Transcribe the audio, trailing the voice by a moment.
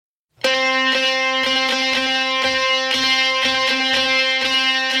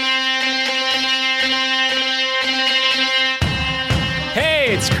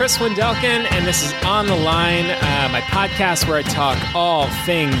It's Chris Wendelkin, and this is On the Line, my podcast where I talk all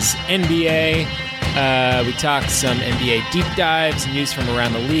things NBA. We talk some NBA deep dives, news from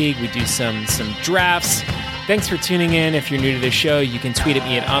around the league. We do some drafts. Thanks for tuning in. If you're new to the show, you can tweet at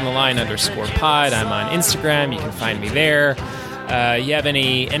me at ontheline_pod. I'm on Instagram. You can find me there. You have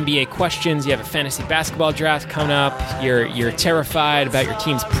any NBA questions, you have a fantasy basketball draft coming up, you're terrified about your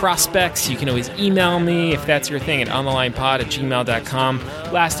team's prospects, you can always email me if that's your thing at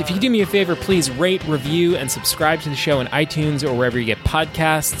onthelinepod@gmail.com. Last, if you do me a favor, please rate, review, and subscribe to the show on iTunes or wherever you get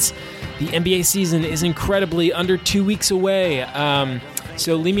podcasts. The NBA season is incredibly under 2 weeks away.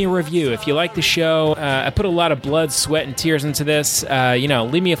 So leave me a review. If you like the show, I put a lot of blood, sweat, and tears into this.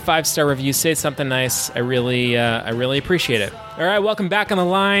 Leave me a 5-star review. Say something nice. I really appreciate it. All right, welcome back on the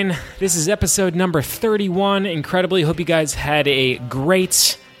line. This is episode number 31. Incredibly, hope you guys had a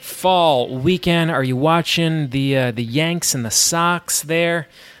great fall weekend. Are you watching the Yanks and the Sox there?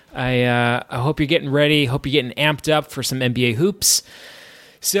 I hope you're getting ready. Hope you're getting amped up for some NBA hoops.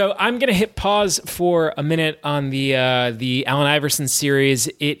 So I'm going to hit pause for a minute on the Allen Iverson series.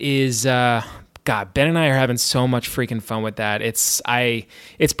 It is, Ben and I are having so much freaking fun with that. It's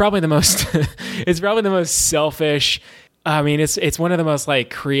probably the most, it's probably the most selfish. I mean, it's one of the most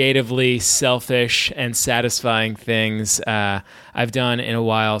like creatively selfish and satisfying things I've done in a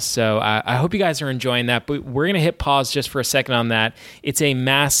while. So I hope you guys are enjoying that. But we're going to hit pause just for a second on that. It's a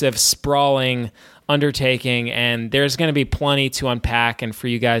massive, sprawling undertaking, and there's going to be plenty to unpack and for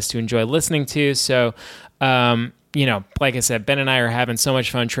you guys to enjoy listening to. So, like I said, Ben and I are having so much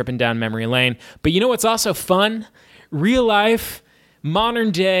fun tripping down memory lane. But you know what's also fun? Real life,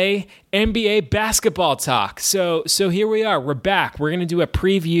 modern day NBA basketball talk. So here we are. We're back. We're going to do a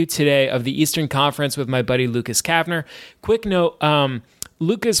preview today of the Eastern Conference with my buddy Lucas Kavner. Quick note,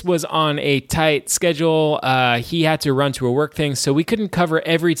 Lucas was on a tight schedule. He had to run to a work thing, so we couldn't cover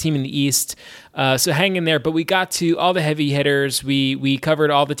every team in the East. So hang in there. But we got to all the heavy hitters. We covered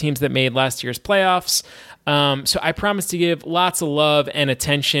all the teams that made last year's playoffs. So I promise to give lots of love and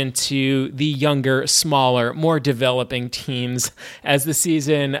attention to the younger, smaller, more developing teams as the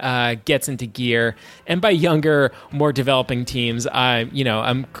season gets into gear. And by younger, more developing teams,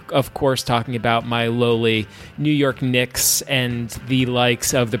 I'm of course talking about my lowly New York Knicks and the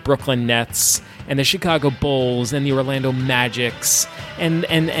likes of the Brooklyn Nets and the Chicago Bulls and the Orlando Magics and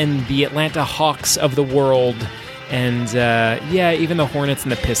the Atlanta Hawks of the world. And even the Hornets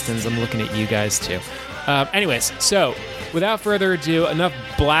and the Pistons. I'm looking at you guys too. Anyways, so without further ado, enough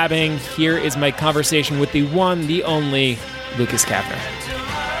blabbing. Here is my conversation with the one, the only Lucas Kavner.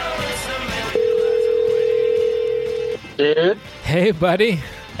 Dude. Hey, buddy.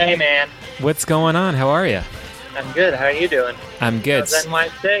 Hey, man. What's going on? How are you? I'm good. How are you doing? I'm good. How's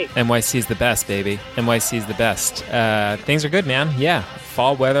NYC? NYC's the best, baby. NYC's the best. Things are good, man. Yeah.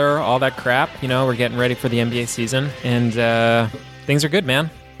 Fall weather, all that crap. We're getting ready for the NBA season, and things are good, man.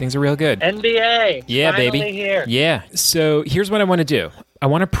 Things are real good. NBA. Yeah, finally baby. Here. Yeah. So here's what I want to do. I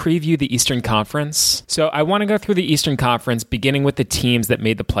want to preview the Eastern Conference. So I want to go through the Eastern Conference, beginning with the teams that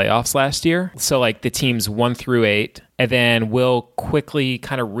made the playoffs last year. So like the teams 1 through 8. And then we'll quickly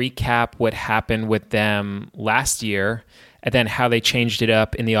kind of recap what happened with them last year, and then how they changed it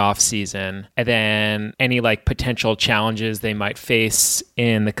up in the offseason, and then any like potential challenges they might face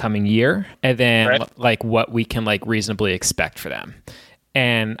in the coming year, and then like what we can like reasonably expect for them.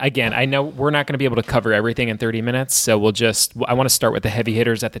 And again, I know we're not going to be able to cover everything in 30 minutes, so I want to start with the heavy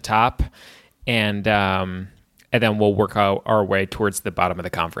hitters at the top, and then we'll work our way towards the bottom of the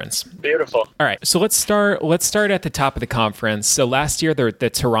conference. Beautiful. All right, so let's start at the top of the conference. So last year, the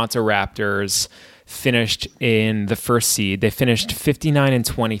Toronto Raptors finished in the first seed. They finished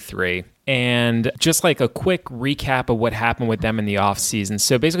 59-23. And just like a quick recap of what happened with them in the offseason.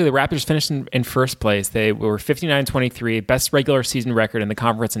 So basically the Raptors finished in first place. They were 59-23, best regular season record in the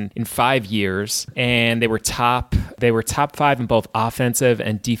conference in 5 years. And they were top 5 in both offensive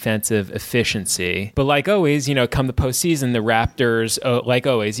and defensive efficiency. But like always, come the postseason, the Raptors, like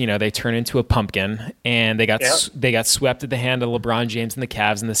always, they turn into a pumpkin, and they got swept at the hand of LeBron James and the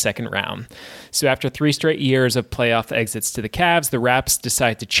Cavs in the second round. So after 3 straight years of playoff exits to the Cavs, the Raps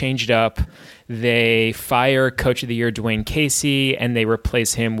decide to change it up. They fire Coach of the Year Dwayne Casey, and they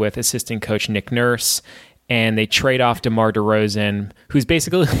replace him with assistant coach Nick Nurse. And they trade off DeMar DeRozan, who's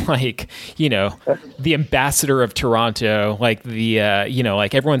basically like, the ambassador of Toronto, like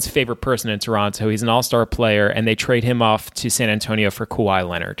like everyone's favorite person in Toronto. He's an all-star player, and they trade him off to San Antonio for Kawhi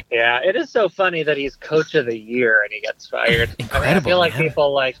Leonard. Yeah, it is so funny that he's Coach of the Year and he gets fired. Incredible. I feel like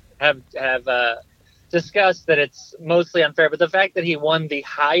people like have discussed that it's mostly unfair, but the fact that he won the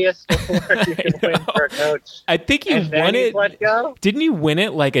highest award you can win for a coach, I think he won it. Let go. Didn't he win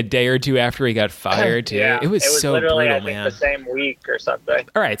it like a day or two after he got fired too? Yeah, it was so literally, brutal, I think, man. the same week or something.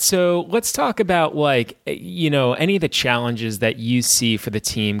 All right, so let's talk about any of the challenges that you see for the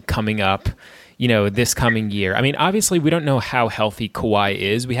team coming up. This coming year. I mean, obviously, we don't know how healthy Kawhi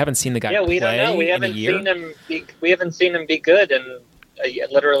is. We haven't seen the guy play. Yeah, we don't know. We haven't seen him. We haven't seen him be good in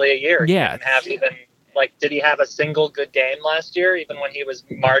literally a year. Yeah. Did he have a single good game last year? Even when he was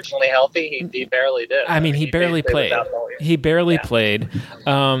marginally healthy, he barely did. I mean, he barely played. He barely played.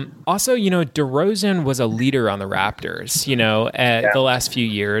 Also, DeRozan was a leader on the Raptors, the last few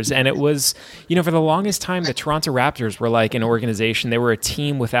years. And it was, for the longest time, the Toronto Raptors were like an organization. They were a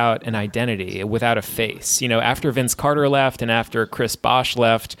team without an identity, without a face. After Vince Carter left and after Chris Bosh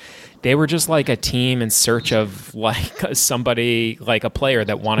left, they were just like a team in search of like somebody, like a player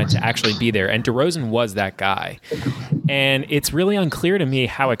that wanted to actually be there. And DeRozan was that guy. And it's really unclear to me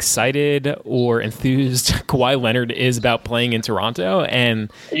how excited or enthused Kawhi Leonard is about playing in Toronto.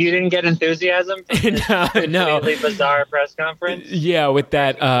 And you didn't get enthusiasm from no. Really bizarre press conference? Yeah, with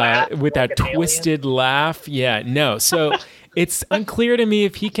that twisted alien? laugh. Yeah, no. So it's unclear to me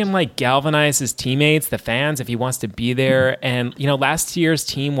if he can galvanize his teammates, the fans, if he wants to be there. And, last year's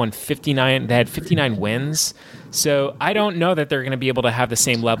team won 59. They had 59 wins. So I don't know that they're going to be able to have the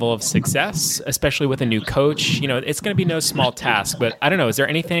same level of success, especially with a new coach. It's going to be no small task, but I don't know. Is there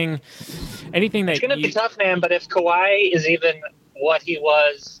anything that it's going to be tough, man? But if Kawhi is even what he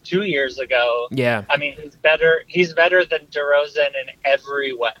was 2 years ago, yeah, I mean, he's better than DeRozan in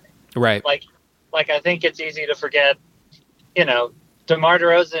every way. Right. I think it's easy to forget. DeMar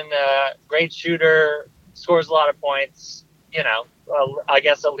DeRozan, great shooter, scores a lot of points. I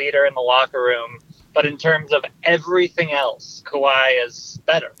guess a leader in the locker room. But in terms of everything else, Kawhi is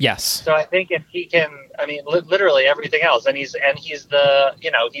better. Yes. So I think if he can, literally everything else, and he's the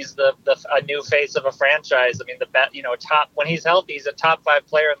a new face of a franchise. I mean, when he's healthy, he's a top 5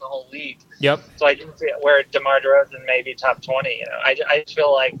 player in the whole league. Yep. So I didn't see it where DeMar DeRozan may be top 20. I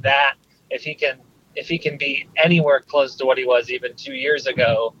feel like that if he can be anywhere close to what he was even 2 years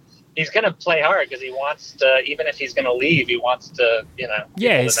ago, he's going to play hard because he wants to, even if he's going to leave, he wants to,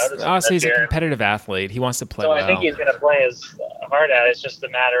 Yeah, he's a competitive athlete. He wants to play well. I think he's going to play as hard at it. It's just a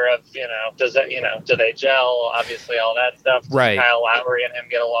matter of, do they gel? Obviously, all that stuff. Does right. Kyle Lowry and him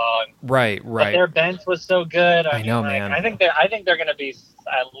get along? Right. But their bench was so good. I know, man. I think they're going to be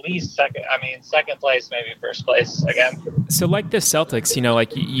at least second place, maybe first place again. So like the Celtics,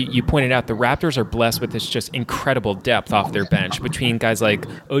 you pointed out, the Raptors are blessed with this just incredible depth off their bench between guys like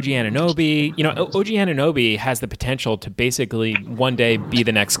OG Anunoby. OG Anunoby has the potential to basically one day be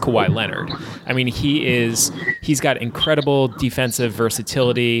the next Kawhi Leonard. I mean, he's got incredible defensive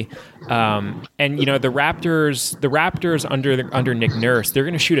versatility. And the Raptors under Nick Nurse, they're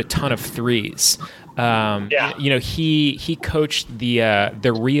going to shoot a ton of threes. He coached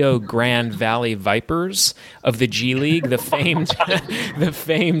the Rio Grande Valley Vipers of the G League, the famed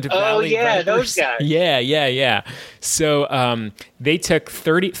Valley Vipers. Those guys. Yeah. So they took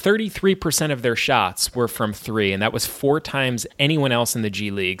 33% of their shots were from three, and that was 4 times anyone else in the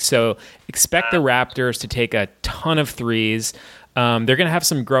G League. So expect the Raptors to take a ton of threes. They're going to have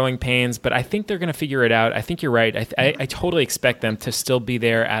some growing pains, but I think they're going to figure it out. I think you're right. I totally expect them to still be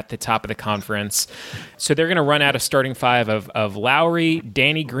there at the top of the conference. So they're going to run out a starting 5 of Lowry,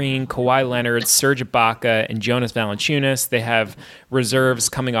 Danny Green, Kawhi Leonard, Serge Ibaka, and Jonas Valanciunas. They have reserves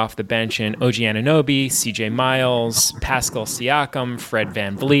coming off the bench in OG Anunoby, CJ Miles, Pascal Siakam, Fred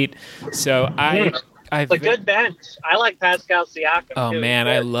VanVleet. So It's a good bench. I like Pascal Siakam. Oh, too. man,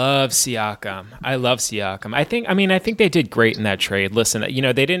 I love Siakam. I think they did great in that trade. Listen,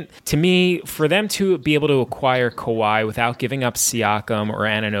 they didn't, to me, for them to be able to acquire Kawhi without giving up Siakam or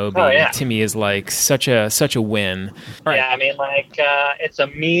Anunoby, to me is like such a win. All right. Yeah, it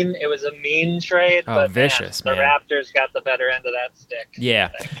was a mean trade, but vicious, man. The Raptors got the better end of that stick.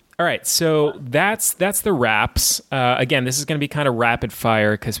 Yeah. All right, so that's the wraps. Again, this is going to be kind of rapid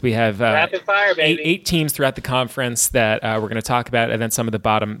fire because we have rapid fire, baby. Eight teams throughout the conference that we're going to talk about, and then some of the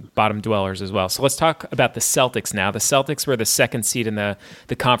bottom dwellers as well. So let's talk about the Celtics now. The Celtics were the second seed in the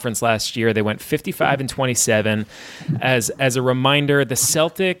conference last year. They went 55-27. As a reminder, the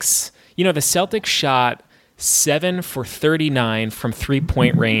Celtics shot 7 for 39 from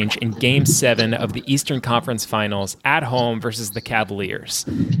 3-point range in Game 7 of the Eastern Conference Finals at home versus the Cavaliers.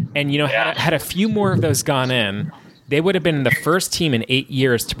 And, had a few more of those gone in, they would have been the first team in 8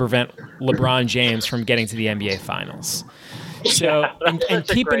 years to prevent LeBron James from getting to the NBA Finals. So, and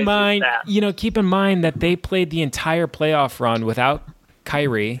keep in mind that they played the entire playoff run without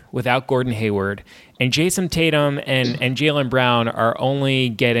Kyrie, without Gordon Hayward, and Jason Tatum and Jaylen Brown are only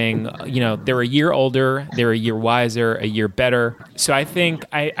getting, they're a year older, they're a year wiser, a year better. So I think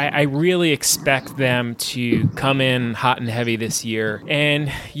I really expect them to come in hot and heavy this year.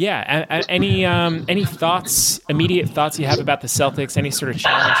 And yeah, any thoughts, immediate thoughts you have about the Celtics? Any sort of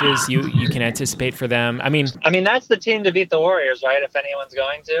challenges you can anticipate for them? I mean, that's the team to beat the Warriors, right? If anyone's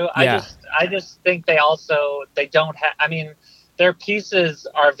going to, yeah. I just think they don't have. Their pieces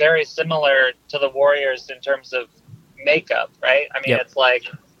are very similar to the Warriors in terms of makeup, right? Yep. It's like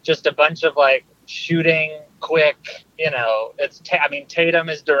just a bunch of like shooting, quick. Tatum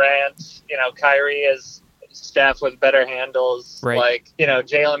is Durant. Kyrie is Steph with better handles. Right. Like,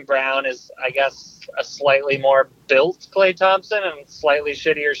 Jaylen Brown is, I guess, a slightly more built Klay Thompson and slightly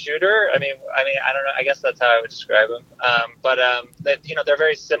shittier shooter. I don't know. I guess that's how I would describe him. They're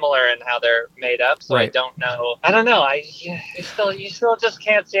very similar in how they're made up. So right. I don't know. You still just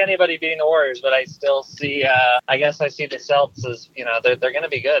can't see anybody beating the Warriors, but I still see. I guess I see the Celtics as they're going to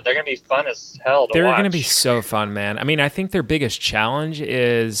be good. They're going to be fun as hell to watch. They're going to be so fun, man. I think their biggest challenge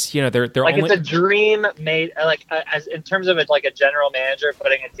is they're like only... it's a dream made as in terms of it, like a general manager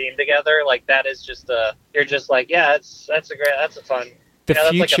putting a team together. Like that is just you're just like, yeah, that's a fun. The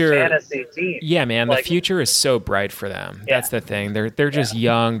future, that's like a fantasy team. Yeah, man. The future is so bright for them. Yeah. That's the thing. They're just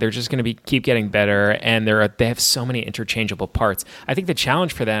young. They're just going to keep getting better, and they have so many interchangeable parts. I think the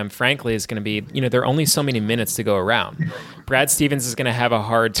challenge for them, frankly, is going to be there are only so many minutes to go around. Brad Stevens is going to have a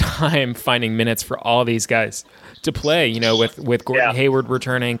hard time finding minutes for all these guys to play. With Gordon Hayward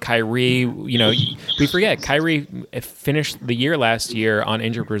returning, Kyrie. We forget Kyrie finished the year last year on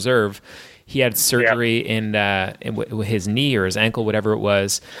injured reserve. He had surgery in his knee or his ankle, whatever it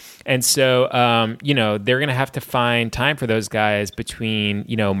was. And so, they're going to have to find time for those guys between,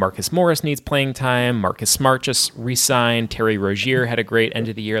 Marcus Morris needs playing time. Marcus Smart just re-signed. Terry Rozier had a great end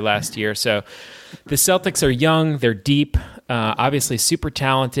of the year last year. So the Celtics are young. They're deep, obviously super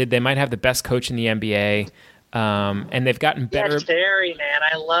talented. They might have the best coach in the NBA. And they've gotten better. Yeah, Terry, man.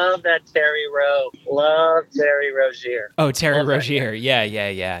 I love that Terry Love Terry Rozier. Oh, Terry Rozier.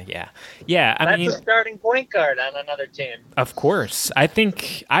 Yeah. That's a starting point guard on another team. Of course. I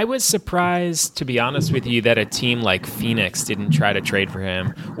think I was surprised, to be honest with you, that a team like Phoenix didn't try to trade for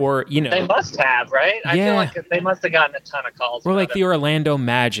him. Or, They must have, right? I feel like they must have gotten a ton of calls. Or like the Orlando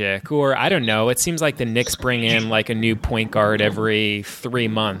Magic. Or, I don't know. It seems like the Knicks bring in like a new point guard every 3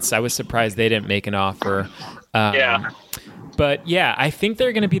 months. I was surprised they didn't make an offer. But yeah, I think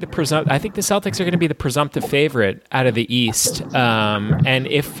they're going to be I think the Celtics are going to be the presumptive favorite out of the East. And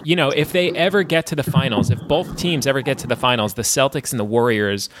if they ever get to the finals, if both teams ever get to the finals, the Celtics and the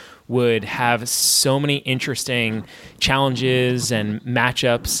Warriors would have so many interesting challenges and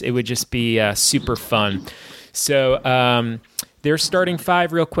matchups. It would just be super fun. So, their starting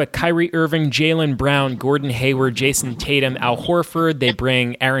five real quick: Kyrie Irving, Jaylen Brown, Gordon Hayward, Jason Tatum, Al Horford. They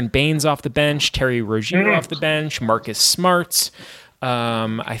bring Aaron Baines off the bench, Terry Rozier off the bench, Marcus Smart.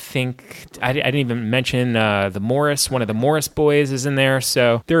 I think I didn't even mention the Morris. One of the Morris boys is in there.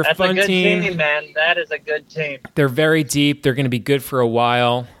 So they're a fun team, man. That is a good team. They're very deep. They're going to be good for a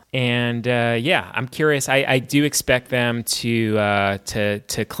while. And I'm curious. I do expect them to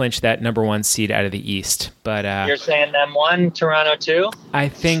clinch that number one seed out of the East. But you're saying them 1, Toronto 2? I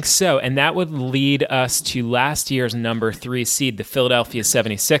think so. And that would lead us to last year's number 3 seed, the Philadelphia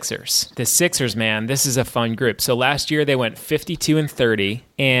 76ers. The Sixers, man, this is a fun group. So last year they went 52-30.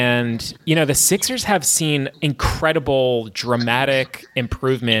 And, the Sixers have seen incredible, dramatic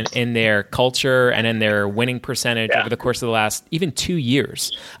improvement in their culture and in their winning percentage over the course of the last even 2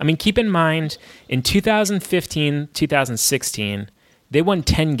 years. Keep in mind, in 2015, 2016, they won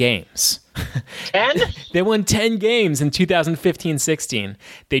 10 games. 10? They won 10 games in 2015-16.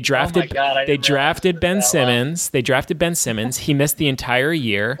 They drafted Ben Simmons. They drafted Ben Simmons. He missed the entire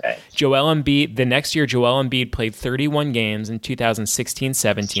year. Okay. The next year, Joel Embiid played 31 games in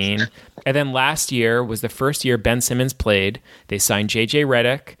 2016-17. And then last year was the first year Ben Simmons played. They signed J.J.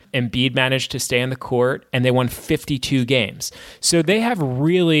 Redick. Embiid managed to stay on the court, and they won 52 games. So they have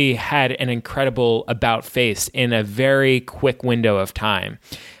really had an incredible about face in a very quick window of time.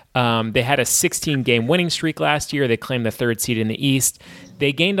 They had a 16-game winning streak last year. They claimed the 3rd seed in the East.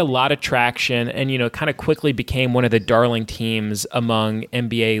 They gained a lot of traction and, kind of quickly became one of the darling teams among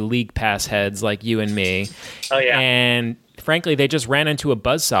NBA League Pass heads like you and me. Oh, yeah. And frankly, they just ran into a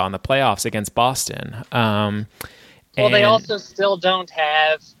buzzsaw in the playoffs against Boston. They also still don't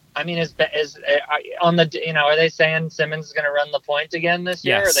have... are they saying Simmons is going to run the point again this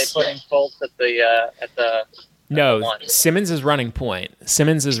year? Yes. Or are they putting Fultz at the No, Simmons is running point.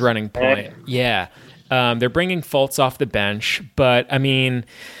 Yeah. They're bringing Fultz off the bench, but I mean,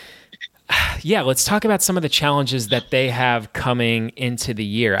 yeah, let's talk about some of the challenges that they have coming into the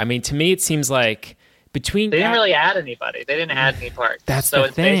year. I mean, to me, it seems like they didn't really add anybody. They didn't add any parts. That's so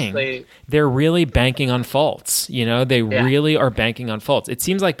the thing. They're really banking on Fultz. They really are banking on Fultz. It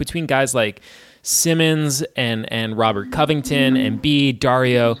seems like between guys like Simmons and Robert Covington and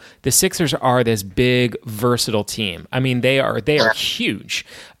Dario, the Sixers are this big, versatile team. I mean, they are huge.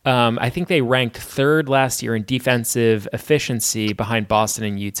 I think they ranked third last year in defensive efficiency behind Boston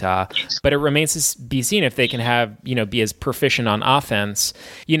and Utah, but it remains to be seen if they can be as proficient on offense.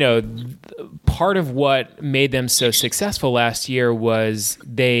 Part of what made them so successful last year was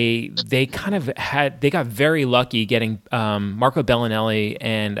they got very lucky getting Marco Bellinelli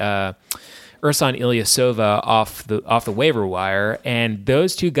and Ersan Ilyasova off the waiver wire, and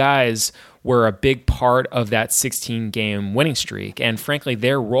those two guys were a big part of that 16-game winning streak. And frankly,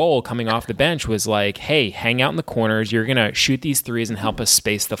 their role coming off the bench was like, hey, hang out in the corners. You're going to shoot these threes and help us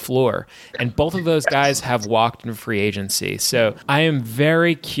space the floor. And both of those guys have walked in free agency. So I am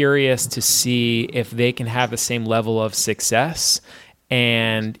very curious to see if they can have the same level of success.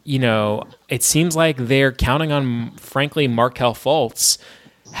 And, it seems like they're counting on, frankly, Markelle Fultz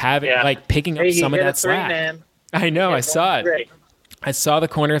picking up some of that slack. Man. I know, I saw it. Great. I saw the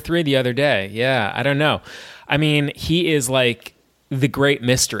corner three the other day. Yeah, I don't know. I mean, he is like the great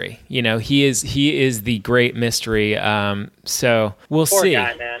mystery. He is the great mystery. So we'll see. Poor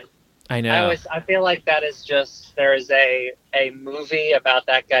guy, man. I know. I feel like that is just, there is a movie about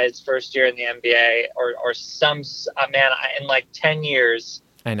that guy's first year in the NBA or some man in like 10 years.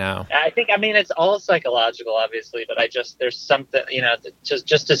 I know. It's all psychological, obviously, but there's something,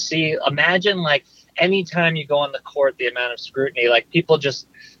 just to see, imagine like anytime you go on the court, the amount of scrutiny, like people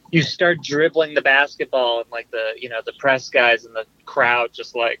you start dribbling the basketball and like the press guys and the crowd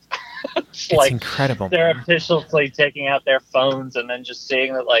just like, it's like incredible. They're officially taking out their phones and then just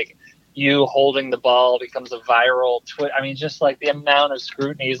seeing that like you holding the ball becomes a viral tweet. I mean, just like the amount of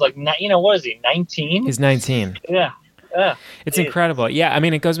scrutiny. He's like, what is he, 19? He's 19. Yeah. It's incredible. Yeah, I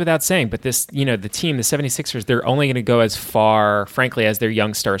mean, it goes without saying, but this, the team, the 76ers, they're only going to go as far, frankly, as their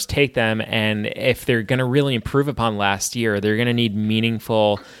young stars take them. And if they're going to really improve upon last year, they're going to need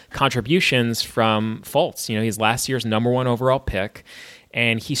meaningful contributions from Fultz. He's last year's number 1 overall pick,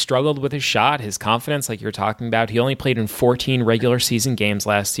 and he struggled with his shot, his confidence, like you're talking about. He only played in 14 regular season games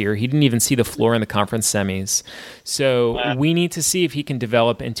last year. He didn't even see the floor in the conference semis. So we need to see if he can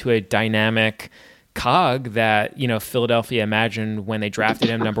develop into a dynamic cog that Philadelphia imagined when they drafted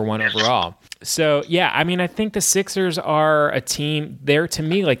him number 1 overall. So yeah, I mean, I think the Sixers are a team. They're, to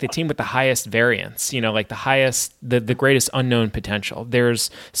me, like the team with the highest variance. Like the highest, the greatest unknown potential. There's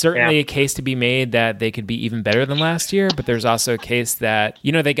certainly a case to be made that they could be even better than last year, but there's also a case that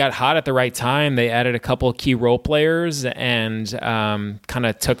they got hot at the right time. They added a couple of key role players and kind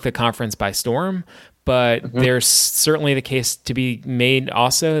of took the conference by storm. But there's certainly the case to be made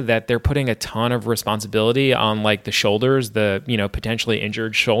also that they're putting a ton of responsibility on like the shoulders, the potentially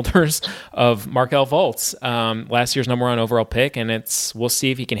injured shoulders of Markelle Fultz, last year's number 1 overall pick, and we'll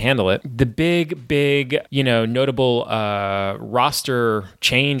see if he can handle it. The big notable roster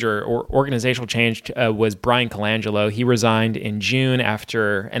change or organizational change was Brian Colangelo. He resigned in June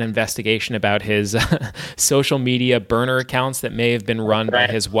after an investigation about his social media burner accounts that may have been run by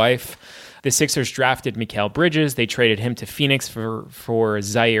his wife. The Sixers drafted Mikal Bridges. They traded him to Phoenix for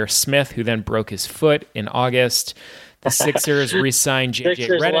Zaire Smith, who then broke his foot in August. The Sixers re-signed J.J. Redick.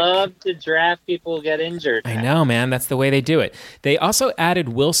 Sixers love to draft people who get injured. I know, man. That's the way they do it. They also added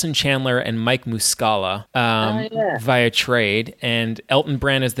Wilson Chandler and Mike Muscala via trade, and Elton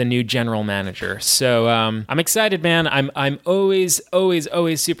Brand is the new general manager. So I'm excited, man. I'm always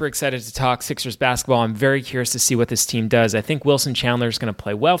super excited to talk Sixers basketball. I'm very curious to see what this team does. I think Wilson Chandler is going to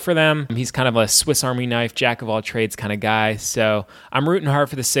play well for them. He's kind of a Swiss Army knife, jack of all trades kind of guy. So I'm rooting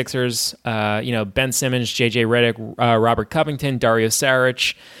hard for the Sixers. Ben Simmons, J.J. Redick, Robert Covington, Dario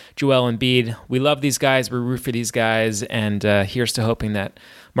Saric, Joel Embiid. We love these guys. We root for these guys. And here's to hoping that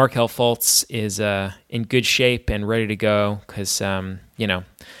Markelle Fultz is in good shape and ready to go because,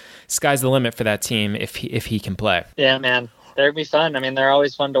 sky's the limit for that team if he can play. Yeah, man. They'd be fun. I mean, they're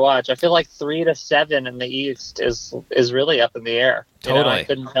always fun to watch. I feel like 3-7 in the East is really up in the air. Totally. I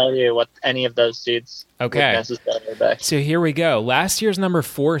couldn't tell you what any of those seeds would necessarily be. So here we go. Last year's number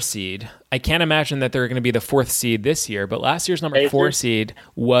 4 seed. I can't imagine that they're going to be the 4th seed this year, but last year's number 4 seed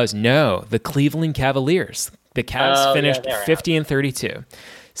was the Cleveland Cavaliers. The Cavs finished 50-32.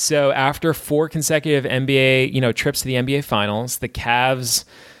 So after 4 consecutive NBA, trips to the NBA Finals, the Cavs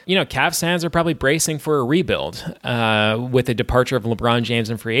Cavs fans are probably bracing for a rebuild with the departure of LeBron James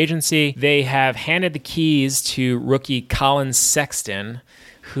in free agency. They have handed the keys to rookie Colin Sexton,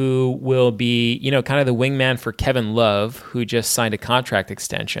 who will be, kind of the wingman for Kevin Love, who just signed a contract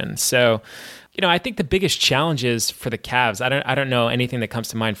extension. So, I think the biggest challenges for the Cavs, I don't know anything that comes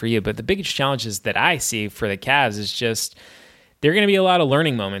to mind for you, but the biggest challenges that I see for the Cavs is just there are going to be a lot of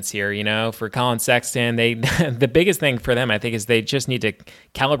learning moments here, for Colin Sexton. The biggest thing for them, I think, is they just need to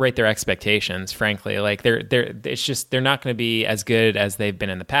calibrate their expectations, frankly. Like they're not going to be as good as they've been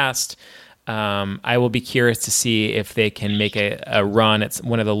in the past. I will be curious to see if they can make a run at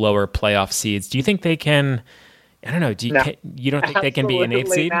one of the lower playoff seeds. Do you think they can? I don't know. You don't think they can be an 8th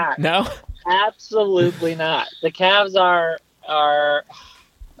seed? Not. No, absolutely not. The Cavs are.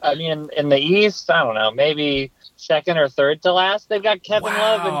 I mean, in the East, I don't know, maybe second or third to last. They've got Kevin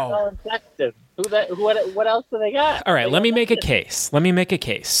Love and Colin Sexton. What else do they got? All right, let me make a case.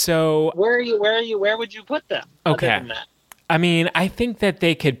 So where would you put them? Okay. Other than that? I mean, I think that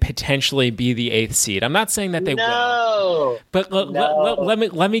they could potentially be the 8th seed. I'm not saying that they will. But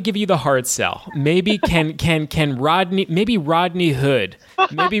let me give you the hard sell. Maybe Rodney Hood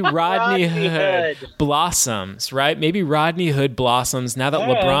blossoms, right? Maybe Rodney Hood blossoms now that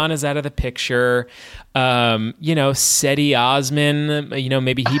LeBron is out of the picture. Seti Osman,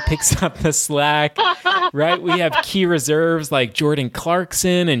 maybe he picks up the slack, right? We have key reserves like Jordan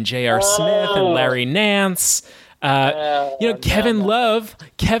Clarkson and J.R. Smith and Larry Nance. Kevin Love,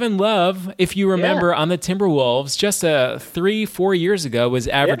 if you remember, on the Timberwolves just 3-4 years ago was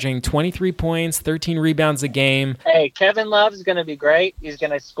averaging 23 points, 13 rebounds a game. Hey, Kevin Love's going to be great. He's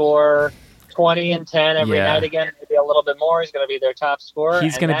going to score 20 and 10 every night again, maybe a little bit more. He's going to be their top scorer.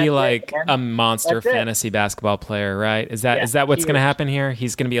 He's going to be like a monster fantasy basketball player, right? Is that what's going to happen here?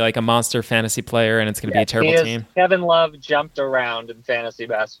 He's going to be like a monster fantasy player, and it's going to be a terrible team. Kevin Love jumped around in fantasy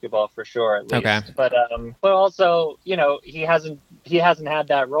basketball for sure, at least. Okay. But also, he hasn't had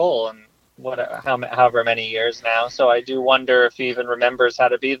that role in however many years now. So I do wonder if he even remembers how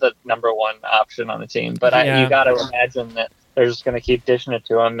to be the number one option on the team. But you got to imagine that they're just going to keep dishing it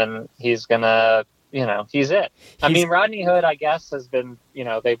to him, and he's going to, he's it. I mean, Rodney Hood, I guess, has been,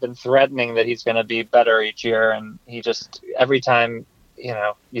 they've been threatening that he's going to be better each year, and he just, every time,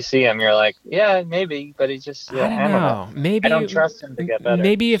 you see him, you're like, yeah, maybe, but he just, I don't know. Maybe I don't trust him to get better.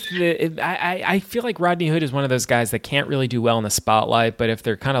 Maybe I feel like Rodney Hood is one of those guys that can't really do well in the spotlight, but if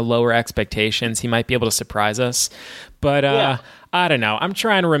they're kind of lower expectations, he might be able to surprise us. But I don't know. I'm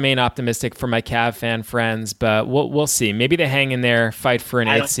trying to remain optimistic for my Cav fan friends, but we'll see. Maybe they hang in there, fight for an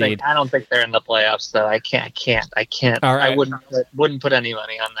 8th seed. I don't think they're in the playoffs, though. I can't. All right. I wouldn't put any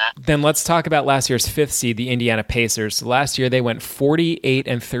money on that. Then let's talk about last year's 5th seed, the Indiana Pacers. So last year they went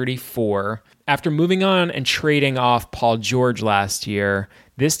 48-34. After moving on and trading off Paul George last year,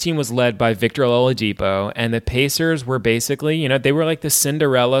 this team was led by Victor Oladipo, and the Pacers were basically, they were like the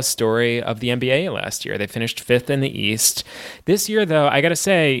Cinderella story of the NBA last year. They finished 5th in the East. This year, though, I got to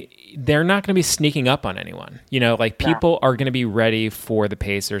say, they're not going to be sneaking up on anyone. People are going to be ready for the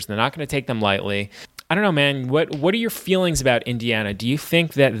Pacers. They're not going to take them lightly. I don't know, man. What are your feelings about Indiana? Do you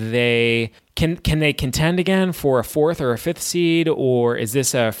think that they can they contend again for a 4th or a 5th seed, or is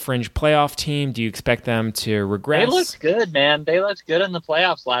this a fringe playoff team? Do you expect them to regress? They looked good, man. They looked good in the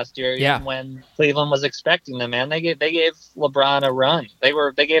playoffs last year, even when Cleveland was expecting them. Man, they gave LeBron a run. They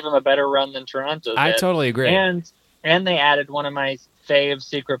gave him a better run than Toronto did. I totally agree. And they added one of my fave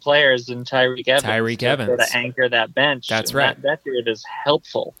secret players in Tyreek Evans. To anchor that bench. That's right. That dude is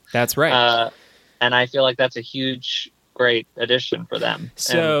helpful. That's right. And I feel like that's a great addition for them.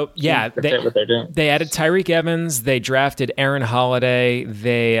 So, what they're doing. They added Tyreek Evans. They drafted Aaron Holiday.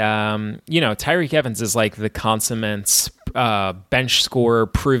 They, Tyreek Evans is like the consummate bench scorer,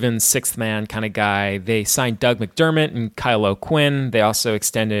 proven 6th man kind of guy. They signed Doug McDermott and Kyle O'Quinn. They also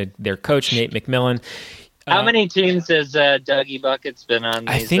extended their coach, Nate McMillan. How many teams has Dougie Buckets been on?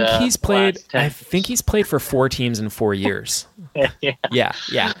 I think he's played for 4 teams in 4 years. Yeah.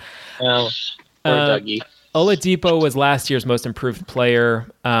 Poor Dougie. Oladipo was last year's most improved player,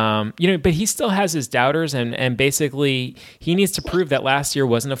 but he still has his doubters, and basically he needs to prove that last year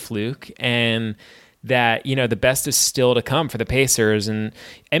wasn't a fluke, and that, the best is still to come for the Pacers. And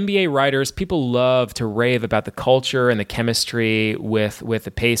NBA writers, people love to rave about the culture and the chemistry with the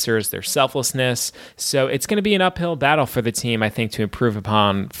Pacers, their selflessness. So it's going to be an uphill battle for the team, I think, to improve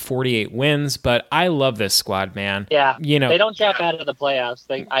upon 48 wins. But I love this squad, man. Yeah, they don't drop out of the playoffs.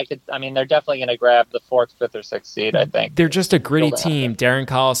 They're definitely going to grab the 4th, 5th, or 6th seed, I think. They're just a gritty team. Darren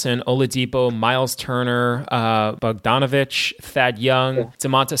Collison, Oladipo, Miles Turner, Bogdanovich, Thad Young,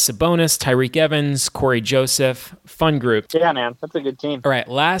 Domantas Sabonis, Tyreek Evans, Corey Joseph. Fun group. Yeah, man, that's a good team. All right,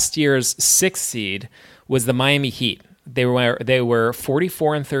 last year's 6th seed was the Miami Heat. They were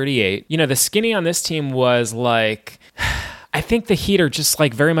 44 and 38. You know, the skinny on this team was like, I think the Heat are just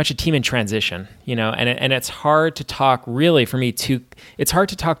like very much a team in transition, you know, and it's hard to talk really for me it's hard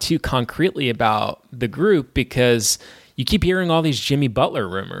to talk too concretely about the group because you keep hearing all these Jimmy Butler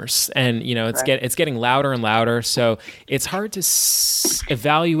rumors, and you know it's getting louder and louder. So it's hard to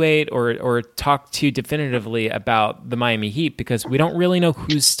evaluate or talk too definitively about the Miami Heat because we don't really know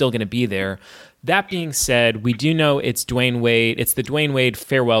who's still going to be there. That being said, we do know it's Dwayne Wade. It's the Dwayne Wade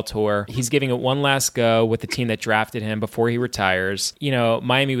farewell tour. He's giving it one last go with the team that drafted him before he retires. You know,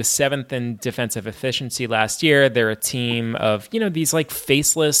 Miami was 7th in defensive efficiency last year. They're a team of, you know, these like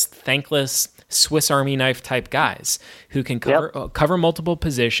faceless, thankless Swiss Army knife type guys who can cover multiple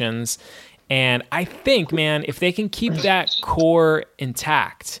positions. And I think, man, if they can keep that core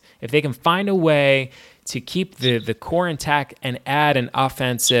intact, if they can find a way to keep the core intact and add an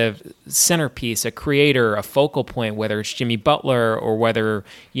offensive centerpiece, a creator, a focal point, whether it's Jimmy Butler or whether,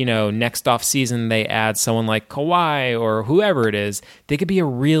 you know, next off season they add someone like Kawhi or whoever it is, they could be a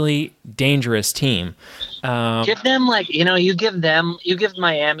really dangerous team. Give them like, you know, you give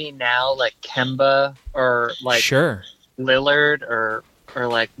Miami now like Kemba or like Lillard or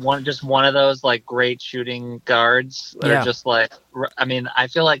like one of those like great shooting guards that are just like, I mean, I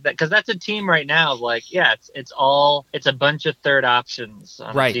feel like that because that's a team right now. Like, it's a bunch of third options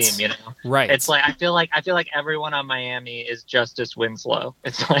on a team, you know. Right. It's like I feel like everyone on Miami is Justice Winslow.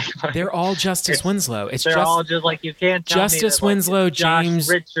 It's like they're all Justice Winslow. They're all just like you can't tell Justice me that, Winslow,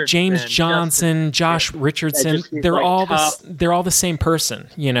 like, James Johnson, Josh Richardson. They're all the same person,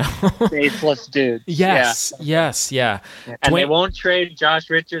 you know. Faceless dudes. Yes. And they won't trade Josh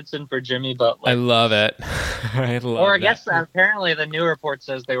Richardson for Jimmy Butler. I love it. I guess apparently the new report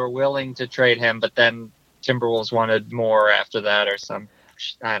says they were willing to trade him, but then Timberwolves wanted more after that or some.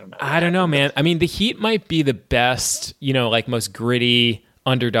 I don't know, man. I mean, the Heat might be the best, you know, like most gritty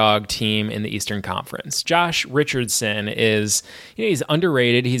underdog team in the Eastern Conference. Josh Richardson is, you know, he's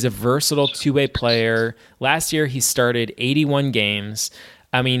underrated. He's a versatile two-way player. Last year, he started 81 games.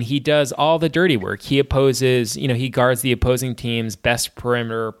 I mean, he does all the dirty work. He guards the opposing team's best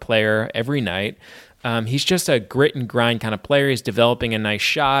perimeter player every night. He's just a grit and grind kind of player. He's developing a nice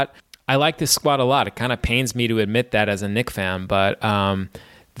shot. I like this squad a lot. It kind of pains me to admit that as a Knicks fan, but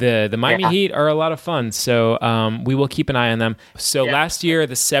the Miami Heat are a lot of fun, so we will keep an eye on them. So last year,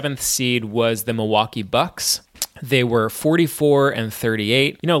 the 7th seed was the Milwaukee Bucks. They were 44 and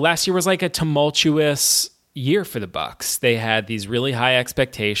 38. You know, last year was like a tumultuous year for the Bucks. They had these really high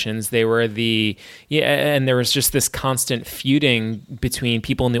expectations. They were and there was just this constant feuding between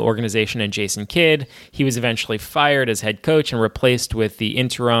people in the organization and Jason Kidd. He was eventually fired as head coach and replaced with the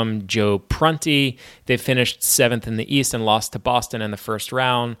interim Joe Prunty. They finished 7th in the East and lost to Boston in the first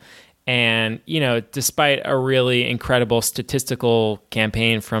round. And, you know, despite a really incredible statistical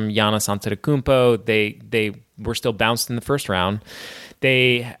campaign from Giannis Antetokounmpo, they were still bounced in the first round.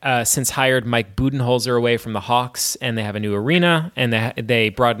 They since hired Mike Budenholzer away from the Hawks, and they have a new arena, and they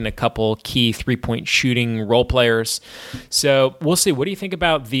brought in a couple key three-point shooting role players. So we'll see. What do you think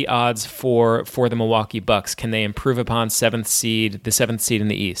about the odds for the Milwaukee Bucks? Can they improve upon the 7th seed in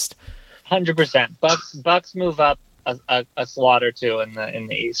the East? 100%. Bucks move up a slot or two in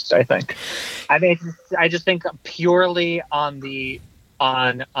the East, I think. I mean, I just think purely on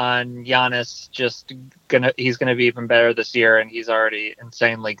Giannis, he's gonna be even better this year, and he's already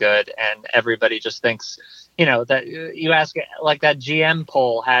insanely good. And everybody just thinks, you know, that you ask, like that GM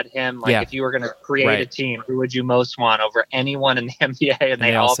poll had him like, if you were gonna create a team, who would you most want over anyone in the NBA? And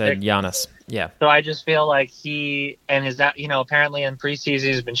they all said picked Giannis. Yeah. So I just feel like apparently in preseason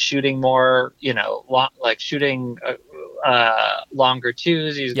he's been shooting more, you know, shooting longer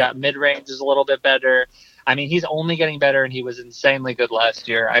twos. He's got mid range is a little bit better. I mean, he's only getting better, and he was insanely good last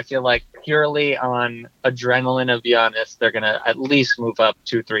year. I feel like purely on adrenaline of Giannis, they're gonna at least move up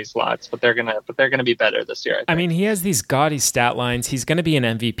 2-3 slots, but they're gonna be better this year. I mean, he has these gaudy stat lines. He's gonna be an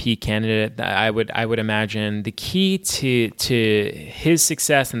MVP candidate. I would imagine the key to his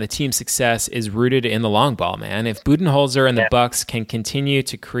success and the team's success is rooted in the long ball, man. If Budenholzer and the Bucks can continue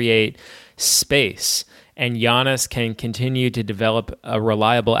to create space, and Giannis can continue to develop a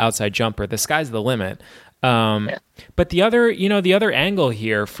reliable outside jumper, the sky's the limit. But the other angle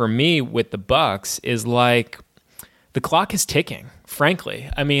here for me with the Bucks is like the clock is ticking, frankly.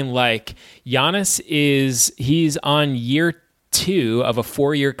 I mean, like Giannis he's on year 2 of a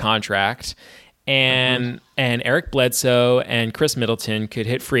 4-year contract, and Eric Bledsoe and Chris Middleton could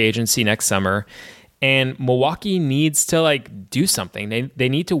hit free agency next summer. And Milwaukee needs to like do something. They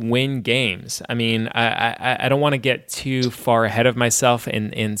need to win games. I mean, I don't want to get too far ahead of myself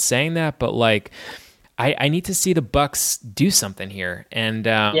in saying that, but like I need to see the Bucks do something here. And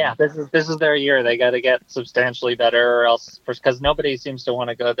this is their year. They got to get substantially better, or else, because nobody seems to want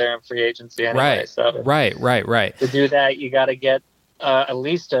to go there in free agency anyway. Right. To do that, you got to get at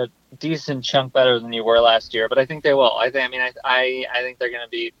least a decent chunk better than you were last year. But I think they will. I think they're going to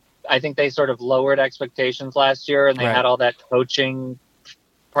be. I think they sort of lowered expectations last year, and they had all that coaching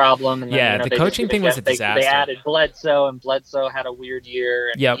problem. And then, the coaching thing was a disaster. They added Bledsoe, and Bledsoe had a weird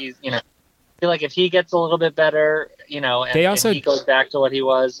year. And he's, I feel like if he gets a little bit better, and he goes back to what he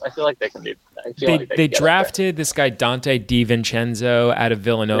was, I feel like they can do. They drafted this guy Dante DiVincenzo out of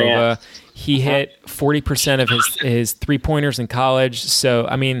Villanova. Yeah. He hit 40% of his 3-pointers in college. So,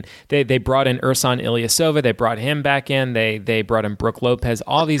 I mean, they brought in Ersan Ilyasova. They brought him back in. They brought in Brook Lopez.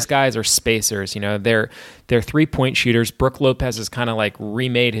 All these guys are spacers. They're 3-point shooters. Brook Lopez has kind of like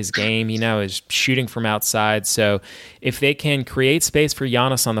remade his game. Is shooting from outside. So, if they can create space for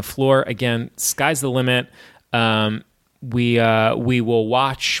Giannis on the floor, again, sky's the limit. We will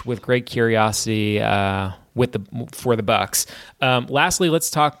watch with great curiosity for the Bucks. Lastly, let's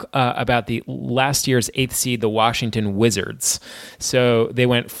talk about the last year's 8th seed, the Washington Wizards. So they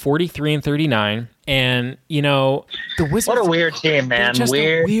went 43-39, and the Wizards. What a weird team, man! Just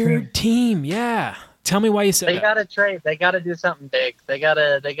a weird team. Yeah. Tell me why you said that. They got to trade. They got to do something big. They got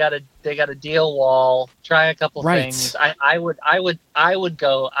to deal Wall. Try a couple things. I would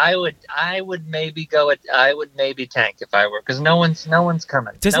maybe tank if I were, because no one's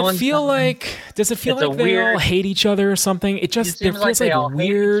coming. Does it feel like they all hate each other or something? It feels like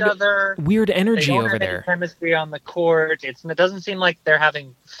weird energy over there. Chemistry on the court. It doesn't seem like they're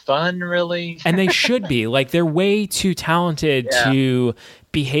having fun really. And they should be. Like, they're way too talented to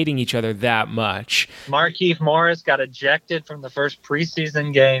be hating each other that much. Markieff Morris got ejected from the first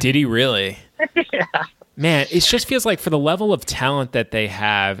preseason game. Did he really? Yeah. Man, it just feels like for the level of talent that they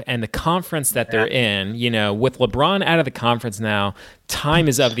have and the conference that they're in, with LeBron out of the conference now, time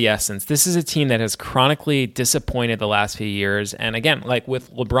is of the essence. This is a team that has chronically disappointed the last few years. And again, like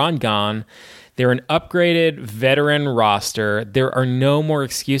with LeBron gone, they're an upgraded veteran roster. There are no more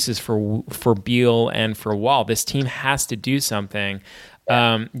excuses for Beal and for Wall. This team has to do something.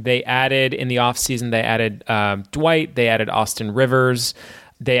 They added in the offseason, they added Dwight, they added Austin Rivers,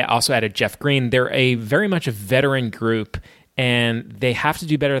 they also added Jeff Green. They're very much a veteran group, and they have to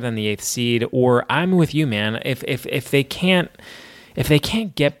do better than the 8th seed. Or I'm with you, man. If they can't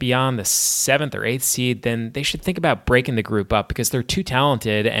get beyond the 7th or 8th seed, then they should think about breaking the group up, because they're too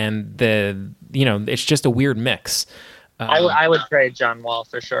talented, and it's just a weird mix. I would trade John Wall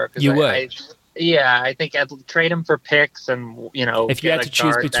for sure. You would. I think I'd trade him for picks, and if you had to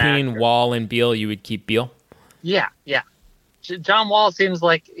choose between Wall and Beal, you would keep Beal. Yeah. John Wall seems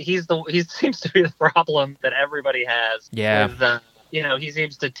like he seems to be the problem that everybody has. Yeah. With, he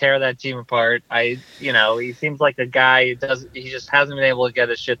seems to tear that team apart. He seems like a guy he just hasn't been able to get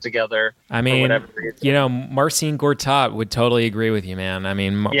his shit together. I mean, Marcin Gortat would totally agree with you, man. I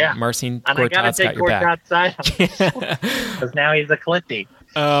mean, Marcin Gortat's got your back. Gortat's side because now he's a Clippy.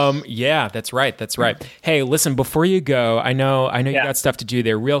 Yeah, that's right. Hey, listen, before you go, I know you got stuff to do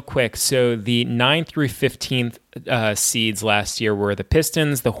there real quick. So the 9th through 15th seeds last year were the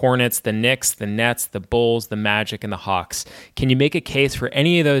Pistons, the Hornets, the Knicks, the Nets, the Bulls, the Magic, and the Hawks. Can you make a case for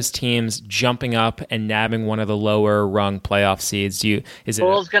any of those teams jumping up and nabbing one of the lower rung playoff seeds?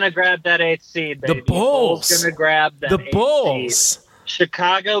 Bulls gonna grab that 8th seed, baby. The Bulls gonna grab that. The Bulls. Seed.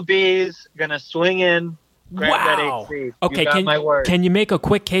 Chicago Bees gonna swing in. Grab that 8th seed. Okay, can you make a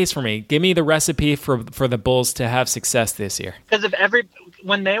quick case for me? Give me the recipe for the Bulls to have success this year. Because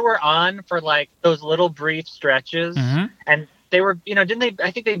when they were on for like those little brief stretches, and they were, didn't they?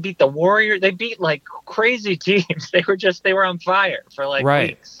 I think they beat the Warriors. They beat like crazy teams. They were on fire for like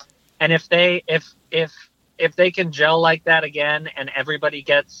weeks. And if they can gel like that again, and everybody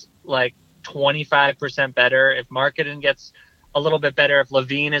gets like 25% better, if Marketing gets a little bit better, if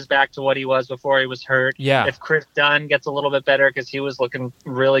Levine is back to what he was before he was hurt. Yeah. If Chris Dunn gets a little bit better, because he was looking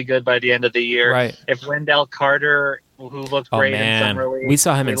really good by the end of the year. Right. If Wendell Carter, who looked great in Summer League. We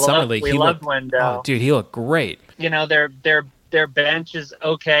saw him in Summer League. We loved Wendell. Oh, dude, he looked great. Their bench is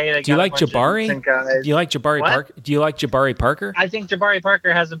okay. Do you like Jabari? Do you like Jabari Parker? Do you like Jabari Parker? I think Jabari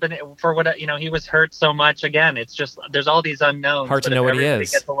Parker hasn't been, for what he was hurt so much. Again, it's just there's all these unknowns. Hard to know what he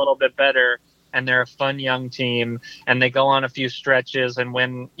is. Gets a little bit better, and they're a fun young team, and they go on a few stretches and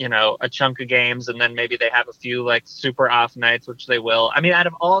win, a chunk of games, and then maybe they have a few like super off nights, which they will. I mean, out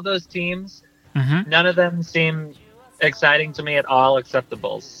of all those teams, none of them seem exciting to me at all except the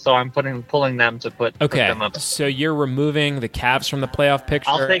Bulls. So I'm pulling them to put them up. So you're removing the Cavs from the playoff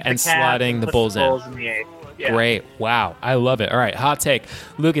picture and slotting the Bulls in. In the 8th. Yeah. Great. Wow. I love it. All right. Hot take.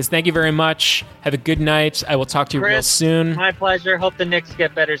 Lucas, thank you very much. Have a good night. I will talk to you real soon. My pleasure. Hope the Knicks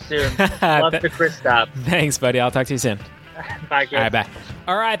get better soon. Love the Chris stop. Thanks, buddy. I'll talk to you soon. Bye, Chris. All right, bye.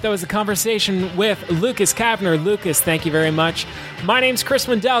 All right, that was a conversation with Lucas Kavner. Lucas, thank you very much. My name's Chris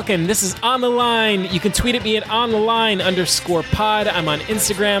Wendelkin. This is On the Line. You can tweet at me at ontheline_pod. I'm on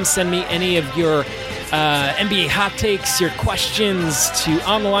Instagram. Send me any of your NBA hot takes, your questions to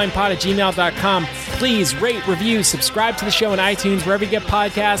onthelinepod@gmail.com. Please rate, review, subscribe to the show on iTunes, wherever you get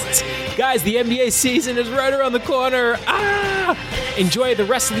podcasts. Guys, the NBA season is right around the corner. Enjoy the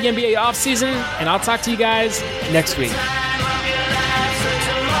rest of the NBA offseason, and I'll talk to you guys next week.